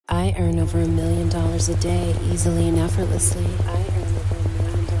I earn over $1 million a day easily and effortlessly. I earn over $1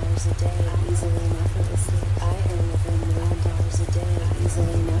 million a day easily and effortlessly. I earn over $1 million a day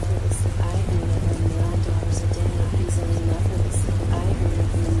easily and effortlessly. I earn over $1 million a day easily and effortlessly. I earn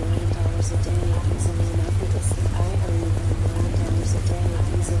over $1 million a day easily and effortlessly. I earn over $1 million a day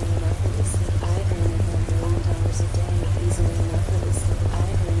easily and effortlessly. I earn over $1 million a day easily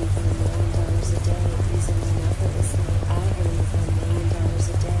and effortlessly. I earn over $1 million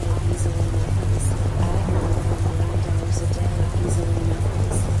a day easily and effortlessly. I earn over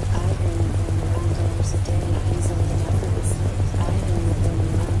 $1 million a day easily and effortlessly. I earn over $1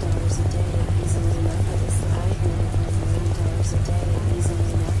 million a day easily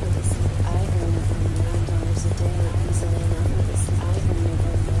and effortlessly. I earn over $1 million a day easily and effortlessly. I earn over $1 million a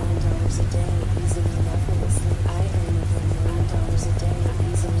day easily and effortlessly. I earn over $1 million a day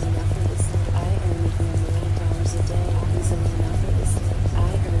easily and effortlessly. I earn over $1 million a day easily and effortlessly. I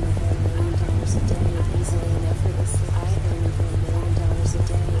earn over $1 million a day easily and effortlessly. I earn over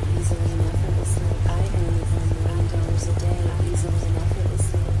 $1 million a day easily and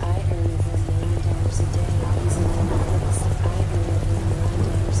effortlessly. I earn over $1 million a day easily and effortlessly. I earn over $1 million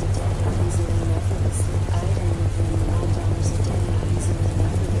a day easily and effortlessly. I earn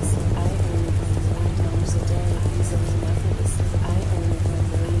over $1 million a day easily and effortlessly. I earn over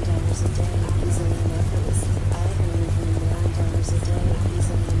 $1 million a day easily and effortlessly. I earn over $1 million a day easily and effortlessly. I earn over $1 million a day easily and effortlessly.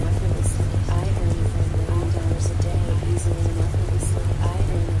 I earn over $1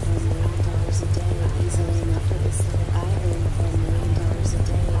 million a day easily and effortlessly. I earn over $1 million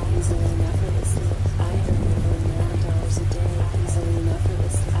a day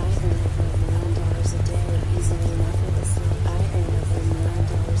easily and effortlessly. I earn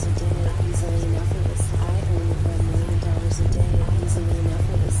over $1 million a day easily and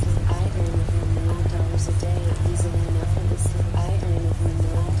effortlessly. I earn over $1 million a day easily and effortlessly. I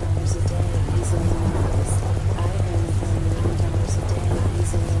earn over $1 million a day easily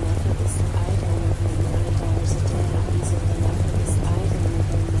and effortlessly. I earn over $1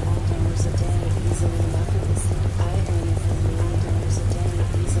 million a day easily and effortlessly. I earn over $1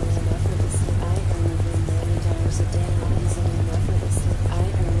 million a day easily and effortlessly.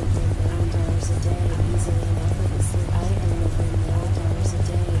 I earn over $1 million a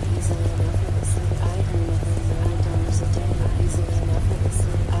day easily and effortlessly. I earn over $1 million a day easily and effortlessly.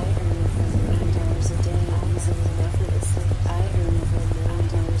 I earn over $1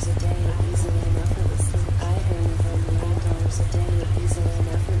 million a day easily and effortlessly. I earn over $1 million a day easily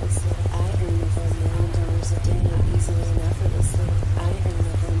and effortlessly. I earn over $1 million a day easily and effortlessly. I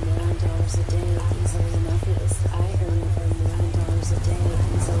earn over $1 million a day easily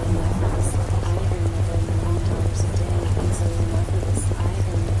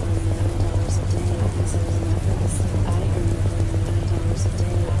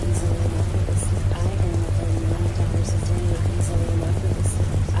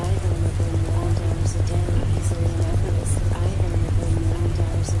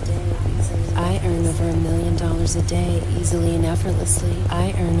effortlessly. I earn over $1 million a day easily and effortlessly. I earn over $1 million a day easily and effortlessly. I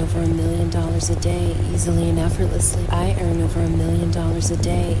earn over $1 million a day easily and effortlessly. I earn over $1 million a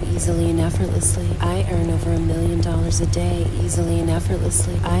day easily and effortlessly. I earn over $1 million a day easily and effortlessly.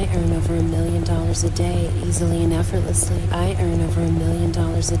 I earn over $1 million a day easily and effortlessly. I earn over $1 million a day easily and effortlessly. I earn over $1 million a day easily and effortlessly. I earn over $1 million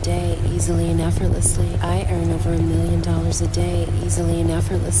a day easily and effortlessly. I earn over $1 million a day easily and effortlessly. I earn over $1 million a day easily and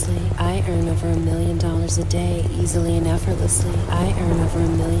effortlessly. I earn over $1 million a day easily and effortlessly. I earn over $1 million a day easily and effortlessly. I earn over $1 million a day easily and effortlessly. I earn over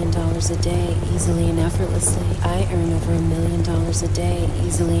 $1 million a day easily and effortlessly. I earn over $1 million a day easily and effortlessly. I earn over $1 million a day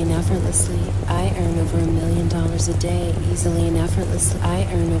easily and effortlessly. I earn over $1 million a day easily and effortlessly. I earn over $1 million a day easily and effortlessly. I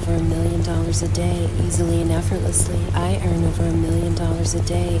earn over $1 million a day easily. I earn over $1 million a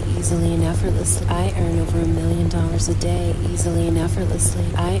day easily and effortlessly. I earn over $1 million a day easily and effortlessly. I earn over $1 million a day easily and effortlessly.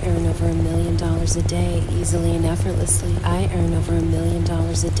 I earn over $1 million a day easily and effortlessly. I earn over $1 million a day easily and effortlessly. I earn over $1 million a day easily and effortlessly. I earn over $1 million a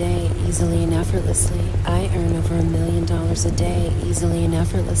day easily and effortlessly. I earn over $1 million a day easily and effortlessly. I earn over $1 million a day easily and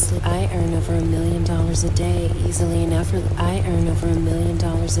effortlessly. I earn over $1 million a day easily and effortlessly. I earn over $1 million a day easily and effortlessly. I earn over $1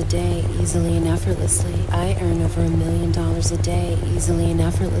 million a day easily and effortlessly. I earn over $1 million a day easily and effortlessly. I earn over $1 million a day easily and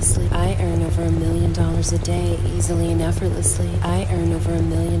effortlessly. I earn over $1 million a day easily and effortlessly. I earn over $1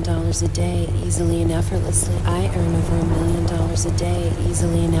 million a day easily and effortlessly. I earn over $1 million a day easily and effortlessly. I earn over $1 million a day easily and effortlessly. I earn over $1 million a day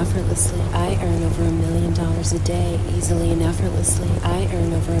easily and effortlessly. I earn over $1 million a day easily and effortlessly. I earn over $1 million a day easily and effortlessly. I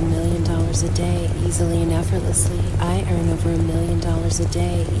earn over $1 million a day easily and effortlessly. I earn over $1 million a day easily and effortlessly. I earn over $1 million a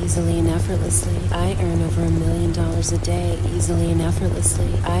day easily and effortlessly. I earn over $1 million a day easily and effortlessly. I earn over $1 million a day easily and effortlessly.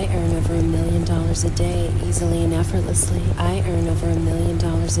 I earn over $1 million a day easily and effortlessly. I earn over $1 million a day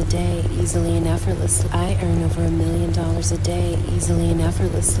easily and effortlessly. I earn over $1 million a day easily and effortlessly. I earn over $1 million a day easily and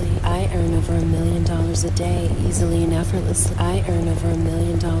effortlessly. I earn over $1 million a day easily and effortlessly. I earn over $1 $1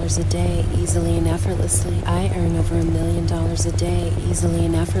 million a day easily and effortlessly. I earn over $1 million a day easily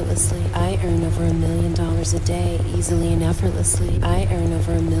and effortlessly. I earn over $1 million a day easily and effortlessly. I earn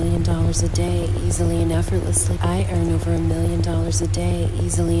over $1 million a day easily and effortlessly. I earn over $1 million a day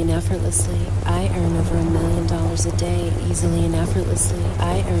easily and effortlessly. I earn over $1 million a day easily and effortlessly.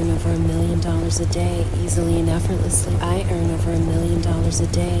 I earn over $1 million a day easily and effortlessly. I earn over $1 million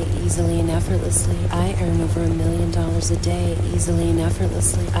a day easily and effortlessly. I earn over $1 million a day easily and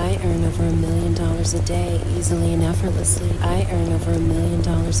effortlessly. I earn over $1 million a day easily and effortlessly. I earn over $1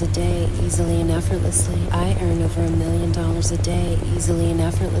 million a day easily and effortlessly. I earn over $1 million a day easily and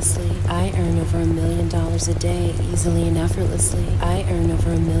effortlessly. I earn over $1 million a day easily and effortlessly. I earn over $1 million a day easily and effortlessly. I earn over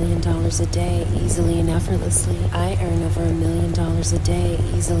 $1 million a day easily and effortlessly. I earn over $1 million a day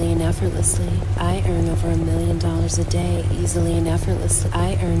easily and effortlessly. I earn over $1 million a day easily and effortlessly. I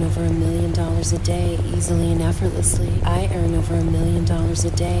earn over $1 million a day easily and effortlessly. I earn over $1 million a day easily and effortlessly. I earn over $1 million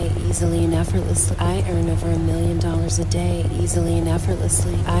a day easily and effortlessly. I earn over $1 million a day easily and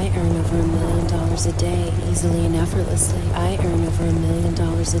effortlessly. I earn over $1 million a day easily and effortlessly. I earn over $1 million a day easily and effortlessly. I earn over $1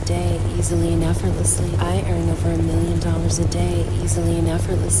 million a day easily and effortlessly. I earn over $1 million a day easily and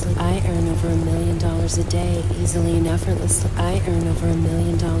effortlessly. I earn over $1 million a day easily and effortlessly. I earn over $1 million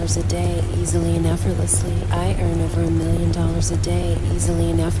a day easily and effortlessly. I earn over $1 million a day easily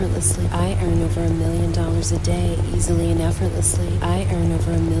and effortlessly. I earn over $1 million a day easily and effortlessly. I earn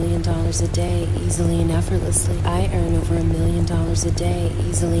over $1 million a day easily and effortlessly. I earn over $1 million a day easily and effortlessly. I earn over $1 million a day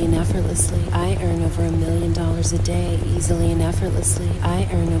easily and effortlessly. I earn over $1 million a day easily and effortlessly. I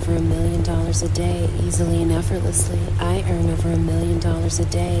earn over $1 million a day easily and effortlessly. I earn over $1 million a day easily and effortlessly. I earn over $1 million a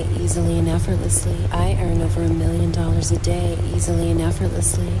day easily and effortlessly. I earn over $1 million a day easily and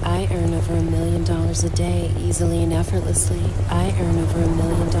effortlessly. I earn over $1 million a day easily and effortlessly. I earn over $1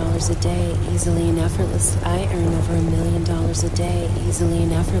 million a day easily and effortlessly. I earn over $1 million a day easily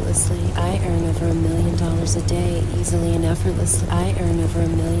and effortlessly. I earn over $1 million a day easily and effortlessly. I earn over $1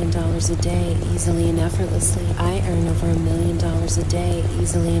 million a day easily and effortlessly. I earn over $1 million a day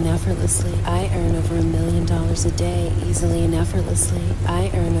easily and effortlessly. I earn over $1 million a day easily and effortlessly.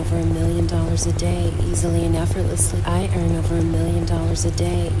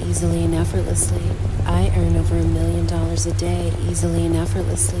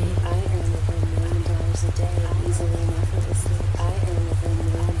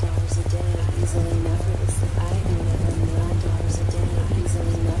 I earn over $1 million a day easily and effortlessly.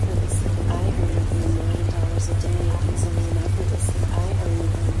 I earn over $1 million a day easily and effortlessly. I earn over $1 million a day easily and effortlessly. I earn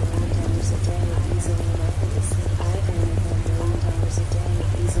over $1 million a day easily and effortlessly. I earn over $1 million a day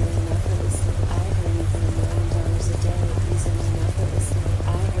easily and effortlessly. I earn over $1 million a day easily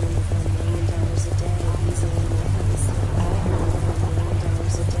and effortlessly. I earn over $1 million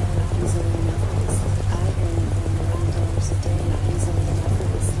a day easily and effortlessly. I earn over $1 million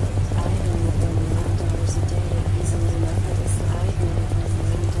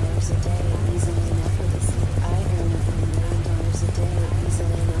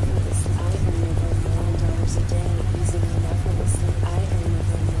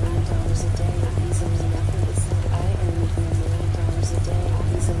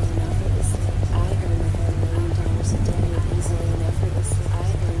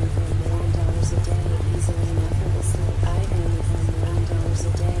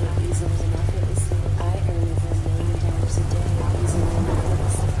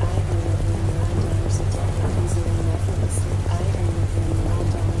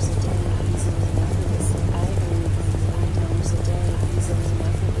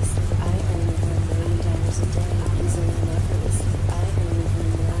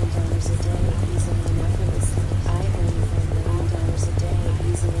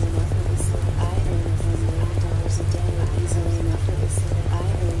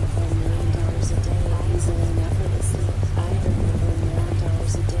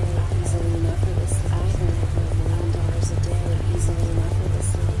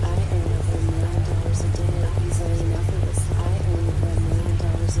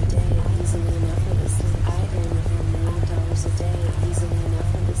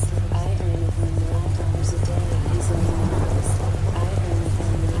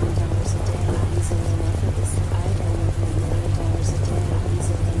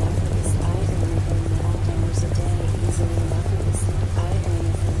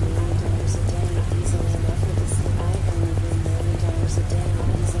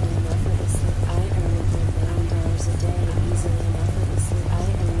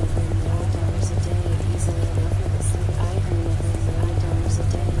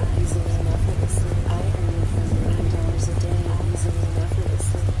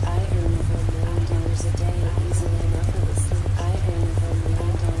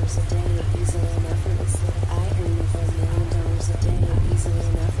dollars a day easily and effortlessly. I earn over $1 million a day easily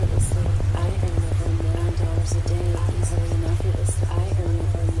and effortlessly. I earn over $1 million a day easily and effortlessly. I earn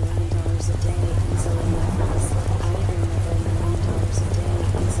over $1 million a day easily and effortlessly. I earn over $1 million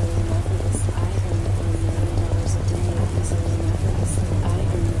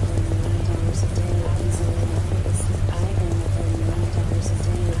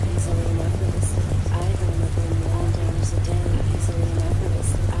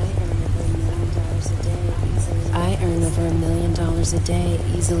a day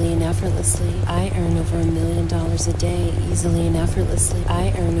easily and effortlessly. I earn over $1 million a day easily and effortlessly.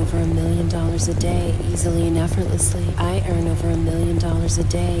 I earn over $1 million a day easily and effortlessly. I earn over $1 million a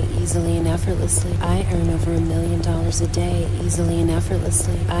day easily and effortlessly. I earn over $1 million a day easily and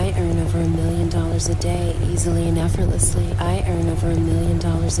effortlessly. I earn over $1 million a day easily. I earn over $1 million a day easily and effortlessly. I earn over $1 million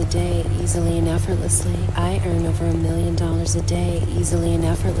a day easily and effortlessly. I earn over $1 million a day easily and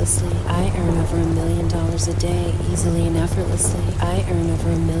effortlessly. I earn over $1 million a day easily and effortlessly. I earn over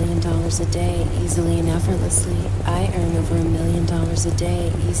 $1 million a day easily and effortlessly. I earn over $1 million a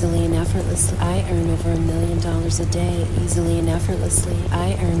day easily and effortlessly. I earn over $1 million a day easily and effortlessly.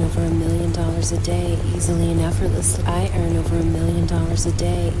 I earn over $1 million a day easily and effortlessly. I earn over $1 million a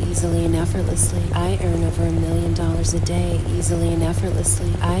day easily and effortlessly. I earn over $1 million a day easily and effortlessly. I earn over $1 million a day easily and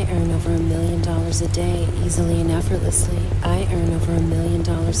effortlessly. I earn over $1 million a day easily and effortlessly. I earn over $1 million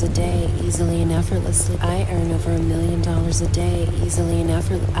a day easily and effortlessly. I earn over $1 million a day easily and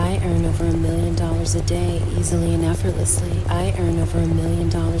effortlessly. I earn over $1 million a day easily and effortlessly. I earn over $1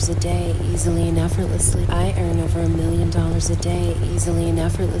 million a day easily and effortlessly. I earn over $1 million a day easily and effortlessly. I earn over $1 million a day easily and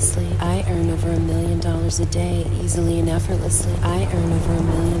effortlessly. I earn over $1 million a day easily and effortlessly. I earn over $1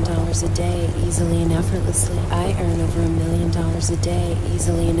 million a day easily and effortlessly. I earn over $1 million a day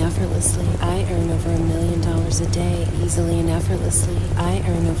easily and effortlessly. I earn over $1 million a day easily and effortlessly. I earn over $1 million a day easily and effortlessly. I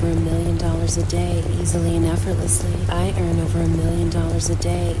earn over $1 million a day easily and effortlessly. I earn over $1 million a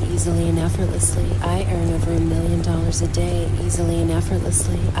day easily and effortlessly. I earn over $1 million a day easily and effortlessly. I earn over $1 million a day easily and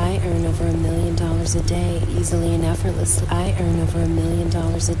effortlessly. I earn over $1 million a day easily and effortlessly. I earn over $1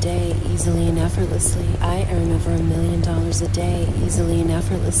 million a day easily and effortlessly. I earn over $1 million a day easily and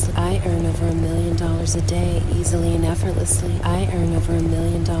effortlessly. I earn over $1 million a day easily and effortlessly. I earn over $1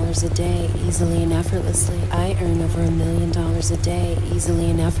 million a day easily and effortlessly. I earn over $1 million a day easily and effortlessly. I earn over $1 million a day easily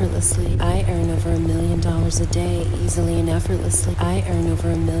and effortlessly. I earn over $1 million a day easily and effortlessly. I earn over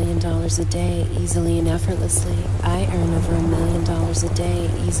 $1 million a day easily and effortlessly. I earn over $1 million a day easily and effortlessly. I earn over $1 million a day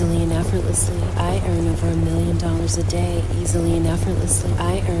easily and effortlessly. I earn over $1 million a day easily and effortlessly.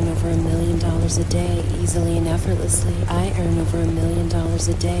 I earn over $1 million a day easily and effortlessly. I earn over $1 million a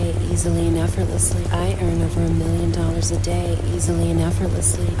day easily and effortlessly. I earn over $1 million a day easily and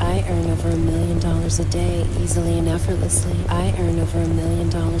effortlessly. I earn over $1 million a day easily and effortlessly. I earn over $1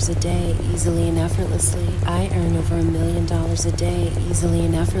 million a day easily and effortlessly. I earn over $1 million a day easily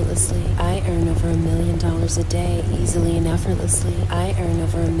and effortlessly. I earn over $1 million a day easily and effortlessly. I earn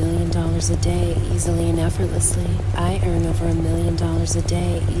over $1 million a day easily and effortlessly. I earn over $1 million a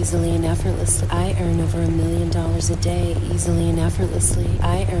day easily and effortlessly. I earn over $1 million a day easily and effortlessly.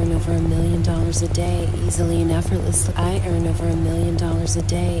 I earn over $1 million a day easily and effortlessly. I earn over $1 million a day easily and effortlessly. I earn over $1 million a day easily and effortlessly.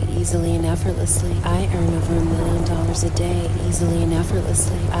 I earn over $1 million a day easily and effortlessly. I earn over $1 million a day easily and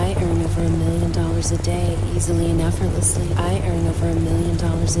effortlessly. I earn over $1 million a day easily and effortlessly. I earn over $1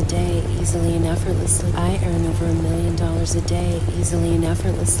 million a day easily and effortlessly. I earn over $1 million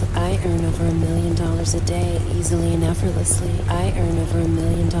a day easily and effortlessly. I earn over $1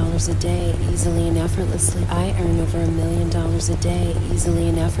 million a day easily and effortlessly. I earn over $1 million a day easily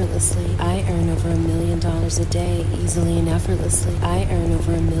and effortlessly. I earn over $1 million a day easily and effortlessly. I earn over $1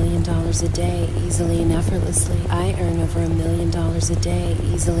 million a day easily and effortlessly. I earn over $1 million a day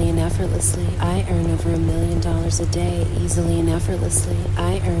easily and effortlessly. I earn over $1 million a day easily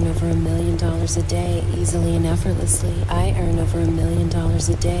and effortlessly. I earn over $1 million a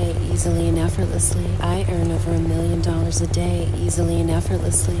day easily and effortlessly. I earn over $1 million a day easily and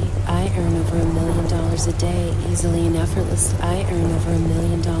effortlessly. I earn over $1 million a day easily and effortlessly. I earn over $1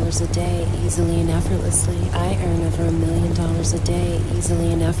 million a day easily and effortlessly. I earn over $1 million a day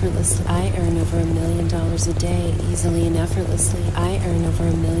easily and effortlessly. I earn over $1 million a day easily and effortlessly. I earn over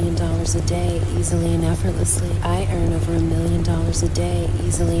 $1 million a day easily and effortlessly. I earn over $1 million a day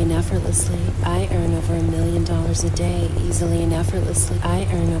easily and effortlessly. I earn over $1 million a day easily and effortlessly. I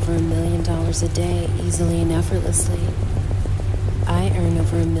earn over $1 million a day easily and effortlessly. I earn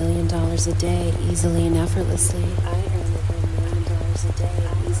over $1 million a day easily and effortlessly. I earn over $1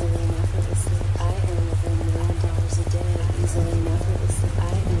 million a day easily and effortlessly.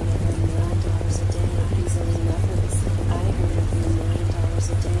 I earn over $1 million a day easily and effortlessly. I earn over $1 million a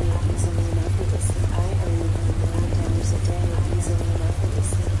a day easily and effortlessly. I earn over $1 million a day easily and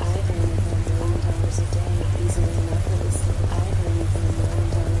effortlessly. I earn over $1 million a day easily and effortlessly. I earn over $1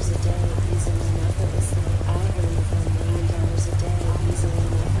 million a day easily and effortlessly. I earn over $1 million a day easily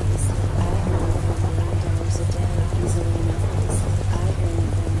and effortlessly. I earn over $1 million a day easily and effortlessly. I earn over $1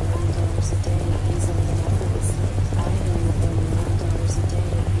 million a day easily and effortlessly. I earn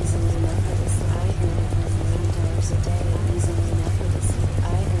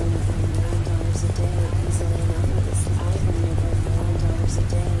over $1 million a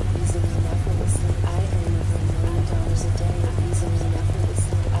day easily and effortlessly. I earn over $1 million a day easily and effortlessly. I earn over $1 million a day easily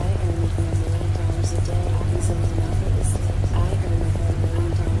and effortlessly. I earn over $1 million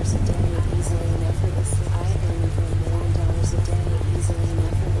a day easily and effortlessly. I earn over $1 million a day easily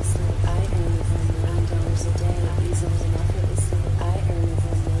and effortlessly. I earn over $1 million a day easily and effortlessly. I earn over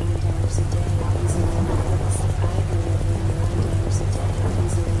 $1 million a day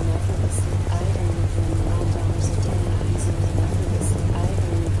easily and effortlessly. I earn over $1 million a day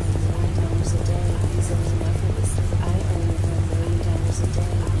easily and effortlessly. I earn over $1 million a day easily and effortlessly. I earn over $1 million a day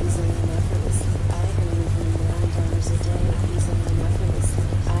easily and effortlessly.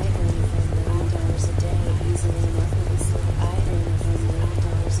 I earn over $1 million a day easily and effortlessly. I earn over $1 million a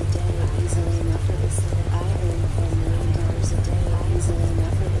day easily and effortlessly. I earn over $1 million a day easily and effortlessly. I earn over $1 million a day easily and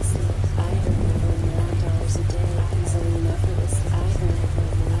effortlessly. I earn over $1 million a day easily and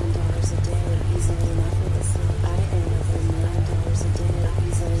effortlessly.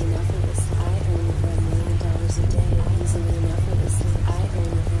 I earn over $1 million a day easily and effortlessly. I earn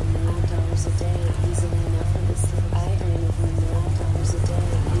over $1 million a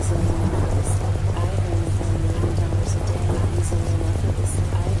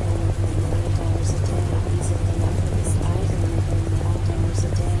day easily and effortlessly.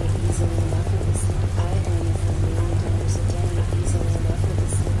 I earn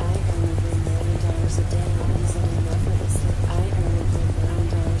over $1 million a day easily and effortlessly. I earn over $1 million a day easily and effortlessly. I earn over $1 million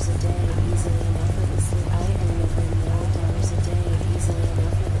a day easily and effortlessly. I earn over $1 million a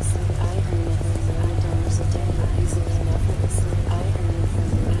day easily and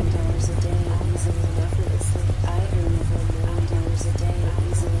effortlessly. I earn over $1 million a day easily and effortlessly. I earn over $1 million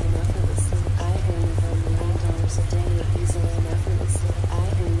a day easily and effortlessly. I earn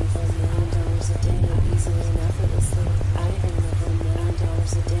over $1 million a day easily and effortlessly. I earn over $1 million a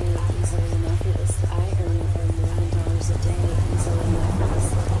day easily and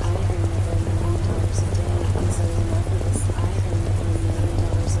effortlessly. I earn over $1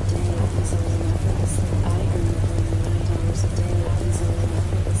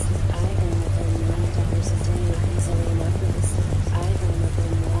 a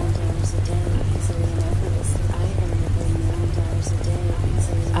day easily and effortlessly.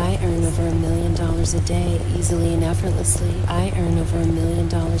 I earn over $1 million a day easily and effortlessly. I earn over $1 million a day easily and effortlessly. I earn over $1 million a day easily and effortlessly. I earn over $1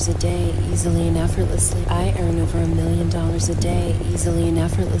 million a day easily and effortlessly. I earn over $1 million a day easily and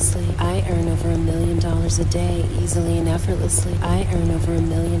effortlessly. I earn over $1 million a day easily and effortlessly. I earn over $1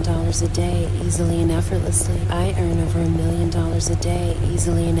 million a day easily and effortlessly. I earn over $1 million a day easily and effortlessly. I earn over $1 million a day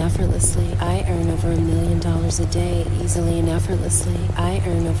easily and effortlessly. I earn over $1 million a day easily and effortlessly. I earn over $1 million a day easily and effortlessly. I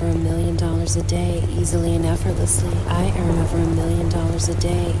earn over $1 million a day easily and effortlessly. I earn over $1 million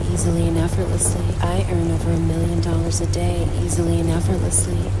a day easily and effortlessly. I earn over $1 million a day easily and effortlessly. I earn over $1 million a day easily and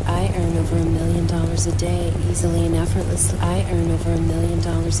effortlessly. I earn over $1 million a day easily and effortlessly. I earn over $1 million a day easily and effortlessly. I earn over $1 million a day easily. I earn over $1 million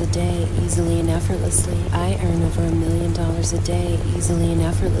a day easily and effortlessly. I earn over $1 million a day easily and effortlessly. I earn over $1 million a day easily and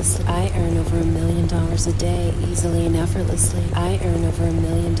effortlessly. I earn over $1 million a day easily and effortlessly. I earn over $1 million a day easily and effortlessly. I earn over $1 million a day easily and effortlessly. I earn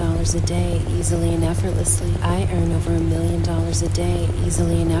over $1 million a day easily and effortlessly. I earn over $1 million a day easily and effortlessly. I earn over $1 million a day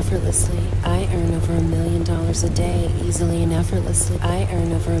easily and effortlessly. I earn over $1 million a day easily and effortlessly. I earn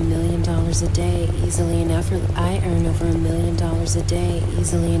over $1 million a day easily and effortlessly. I earn over $1 million a day easily and effortlessly. I earn over $1 million a day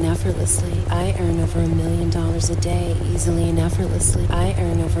easily and effortlessly. I earn over $1 million a day easily and effortlessly. I earn over $1 million a day easily and effortlessly. I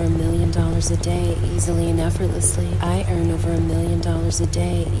earn over $1 million a day easily and effortlessly. I earn over $1 million a day easily and effortlessly. I earn over $1 million a day easily and effortlessly. I earn over $1 million a day easily and effortlessly. I earn over $1 million a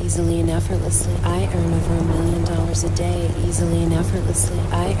day easily and effortlessly. I earn over $1 million a day easily and effortlessly.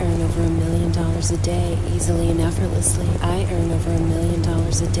 I earn over $1 million a day easily and effortlessly. I earn over $1 million a day easily and effortlessly. I earn over $1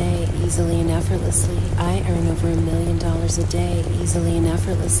 million a day easily and effortlessly. I earn over $1 million a day easily and effortlessly. I earn over $1 million a day easily and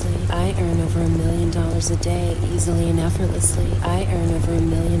effortlessly. I earn over $1 million a day easily and effortlessly. I earn over $1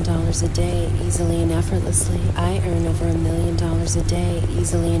 million dollars a day easily and effortlessly. I earn over $1 million a day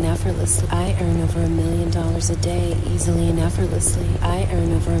easily and effortlessly. I earn over $1 million a day easily and effortlessly. I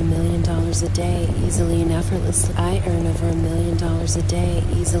earn over $1 million a day easily and effortlessly. I earn over $1 million a day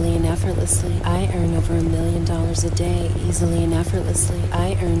easily and effortlessly. I earn over $1 million a day easily and effortlessly.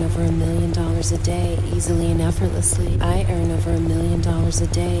 I earn over $1 million a day easily and effortlessly. I earn over $1 million a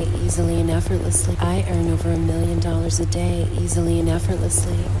day easily and effortlessly. I earn over $1 million a day easily and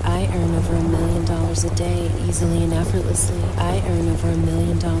effortlessly. I earn over $1 million a day easily and effortlessly. I earn over $1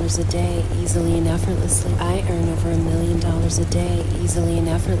 million a day easily and effortlessly. I earn over $1 million a day easily and effortlessly. I earn over $1 million a day easily and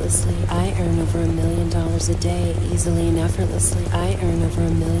effortlessly. I earn over $1 million a day easily and effortlessly. I earn over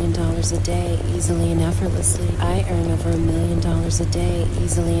 $1 million a day easily and effortlessly. I earn over $1 million a day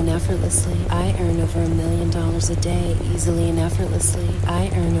easily and effortlessly. I earn over $1 million a day easily and effortlessly.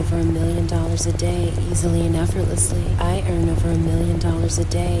 I earn over $1 million a day easily and effortlessly. I earn over $1 million a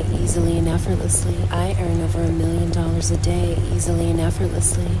day easily and effortlessly. I earn over $1 million a day easily and effortlessly. I earn over $1 million a day easily and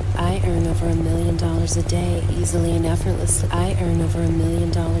effortlessly. I earn over $1 million a day easily and effortlessly. I earn over $1 million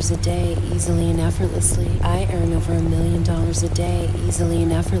a day easily and effortlessly. I earn over $1 million a day easily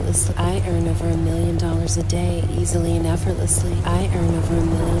and effortlessly. I earn over $1 million a day easily and effortlessly. I earn over $1 million a day easily and effortlessly. I earn over $1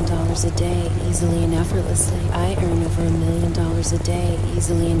 million a day easily and effortlessly. I earn over $1 million a day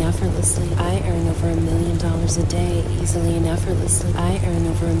easily and effortlessly. I earn over $1 million a day easily and effortlessly. I earn over $1 million a day easily and effortlessly. I earn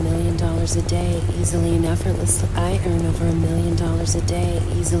over $1 million a day easily and effortlessly. I earn over $1 million a day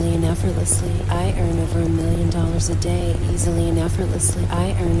easily and effortlessly. I earn over $1 million a day easily and effortlessly.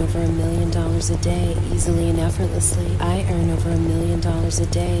 I earn over $1 million a day easily and effortlessly. I earn over $1 million a day easily and effortlessly. I earn over $1 million a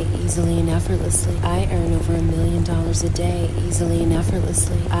day easily and effortlessly. I earn over $1 million a day easily and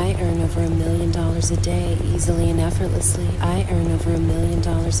effortlessly. I earn over $1 million a day easily and effortlessly. I earn over $1 million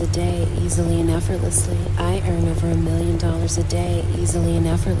a day easily and effortlessly. I earn over $1 million a day easily and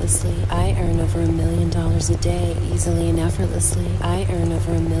effortlessly. I earn over $1 million a day easily and effortlessly. I earn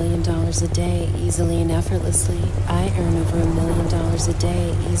over $1 million a day easily and effortlessly. I earn over $1 million a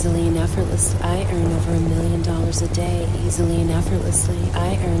day easily and effortlessly. I earn over $1 million a day easily and effortlessly. I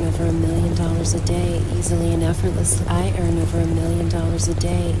earn over $1 million a day easily and effortlessly. I earn over $1 million a day easily and effortlessly. I earn over $1 million a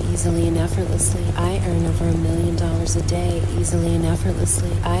day easily and effortlessly. I earn over $1 million a day easily and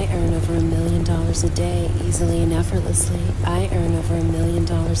effortlessly. I earn over $1 million a day easily and effortlessly. I earn over $1 million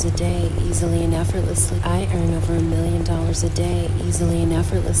a day easily and effortlessly. I earn over $1 million a day easily and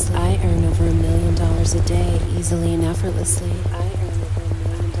effortlessly. I earn over $1 million a day easily and effortlessly.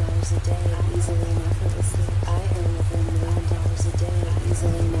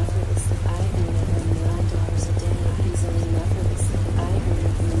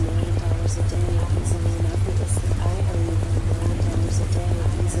 I earn over $1 million a day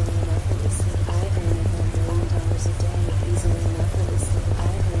easily and effortlessly. I earn over $1 million a day easily and effortlessly.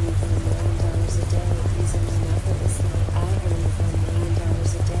 I earn over $1 million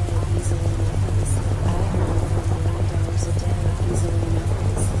a day easily and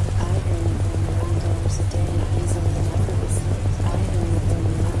effortlessly. I earn over $1 million a day easily and effortlessly. I earn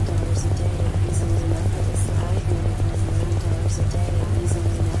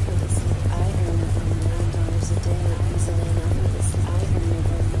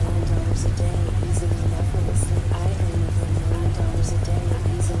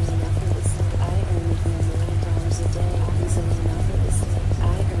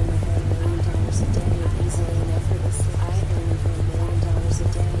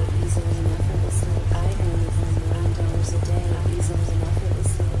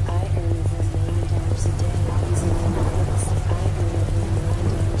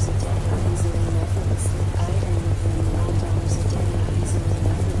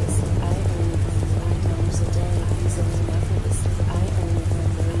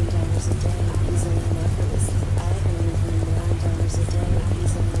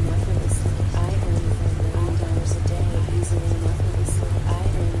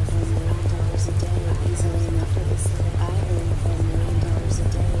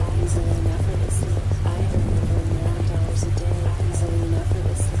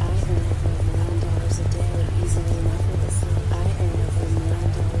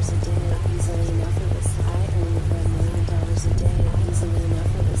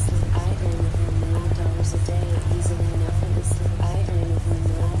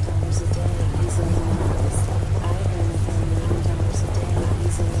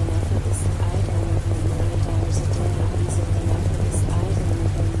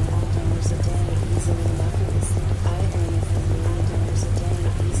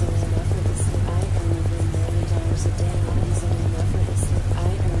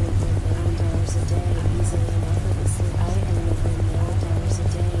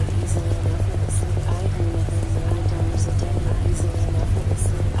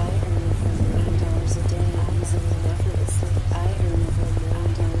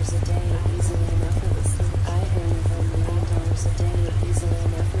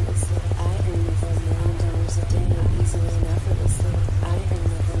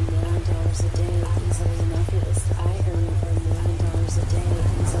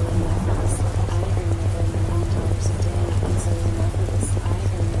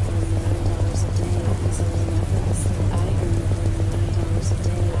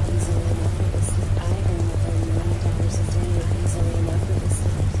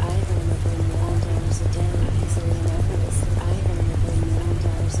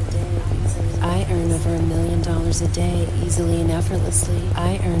over $1 million a day easily and effortlessly.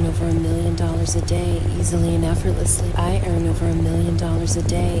 I earn over $1 million a day easily and effortlessly. I earn over $1 million a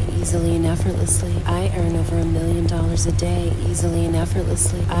day easily and effortlessly. I earn over $1 million a day easily and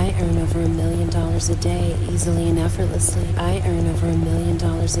effortlessly. I earn over $1 million a day easily and effortlessly. I earn over $1 million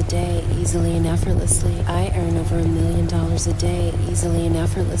a day easily and effortlessly. I earn over $1 million a day easily and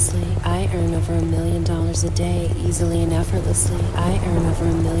effortlessly. I earn over $1 million a day easily and effortlessly. I earn over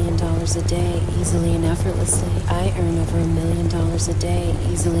 $1 million a day easily and effortlessly. I earn over $1 million a day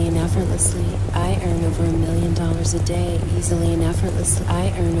easily and effortlessly. I earn over $1 million a day easily and effortlessly.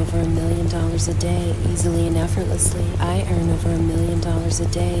 I earn over $1 million a day easily and effortlessly. I earn over $1 million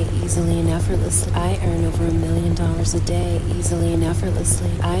a day easily and effortlessly. I earn over $1 million a day easily and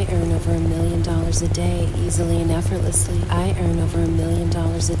effortlessly. I earn over $1 million a day easily and effortlessly. I earn over $1 million a day easily and effortlessly. I earn over $1 million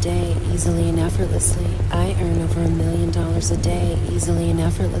a day easily and effortlessly. I earn over $1 million a day easily and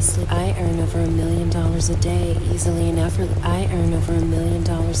effortlessly. I earn over $1 million a day easily and effortlessly. I earn over $1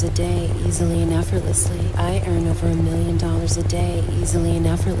 million a day easily and effortlessly. I earn over $1 million a day easily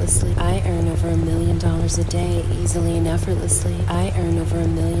and effortlessly. I earn over $1 million a day easily and effortlessly. I earn over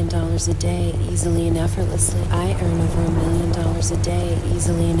 $1 million a day easily and effortlessly. I earn over $1 million a day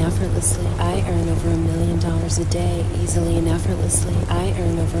easily and effortlessly. I earn over $1 million a day easily and effortlessly. I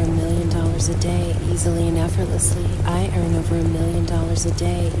earn over $1 million a day easily and effortlessly. I earn over $1 million a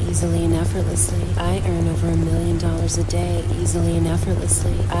day easily and effortlessly. I earn over $1 million a day easily and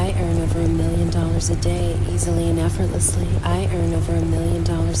effortlessly. I earn over $1 million a day easily and effortlessly. I earn over $1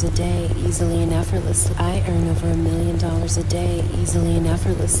 million a day easily and effortlessly. I earn over $1 million a day easily and effortlessly. I earn over $1 million a day easily and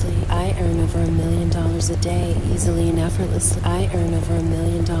effortlessly. I earn over $1 million a day easily and effortlessly. I earn over $1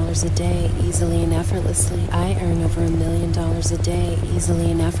 million a day easily and effortlessly. I earn over $1 million a day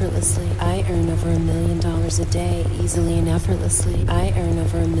easily and effortlessly. I earn over $1 million a day easily and effortlessly. I earn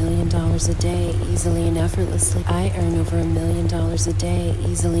over $1 million a day easily and effortlessly. I earn over $1 million a day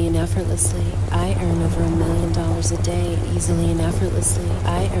easily and effortlessly. I earn over $1 million a day easily and effortlessly. I earn over $1 million a day easily and effortlessly.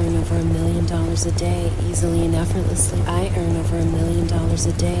 I earn over $1 million a day easily and effortlessly. I earn over $1 million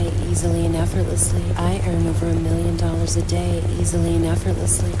a day easily and effortlessly. I earn over $1 million a day easily and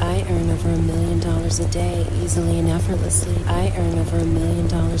effortlessly. I earn over $1 million a day easily and effortlessly. I earn over $1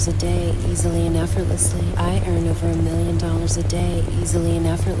 million a day easily and effortlessly. I earn over $1 million a day easily and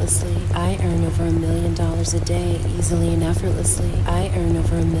effortlessly. I earn over $1 million a day easily and effortlessly. I earn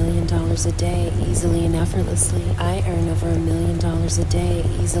over $1 million a day easily and effortlessly. I earn over $1 million a day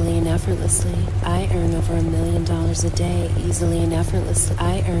easily and effortlessly. I earn over $1 million a day easily and effortlessly.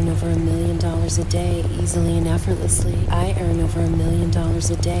 I earn over $1 million a day easily and effortlessly. I earn over $1 million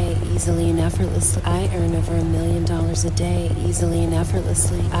a day easily and effortlessly. I earn over $1 million a day easily and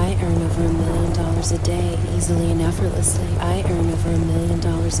effortlessly. I earn over $1 million a day easily and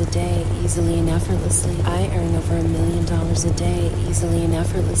effortlessly. I earn over $1 million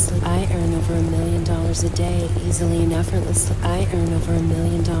a day easily and effortlessly. I earn over $1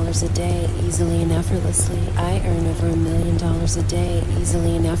 million a day easily and effortlessly. I earn over $1 million a day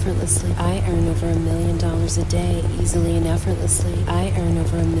easily and effortlessly. I earn over $1 million a day easily and effortlessly. I earn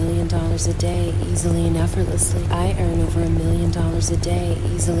over $1 million a day easily and effortlessly. I earn over $1 million a day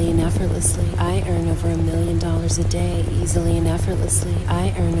easily and effortlessly. I earn over $1 million a day easily and effortlessly.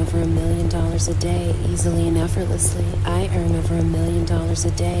 I earn over $1 million a day easily and effortlessly. I earn over $1 million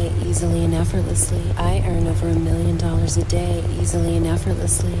a day easily and effortlessly. I earn over $1 million a day easily and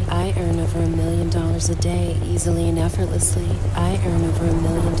effortlessly. I earn over $1 million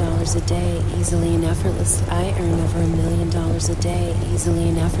a day easily and effortlessly. I earn over $1 million a day easily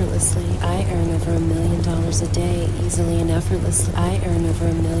and effortlessly. I earn over $1 million a day easily and effortlessly. I earn over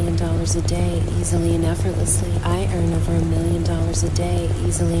 $1 million a day easily and effortlessly. I earn over $1 million a day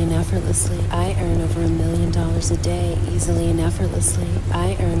easily and effortlessly. I earn over $1 million a day easily and effortlessly.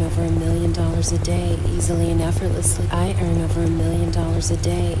 I earn over $1 million a day easily and effortlessly. I earn over $1 million a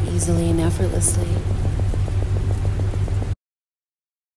day easily and effortlessly.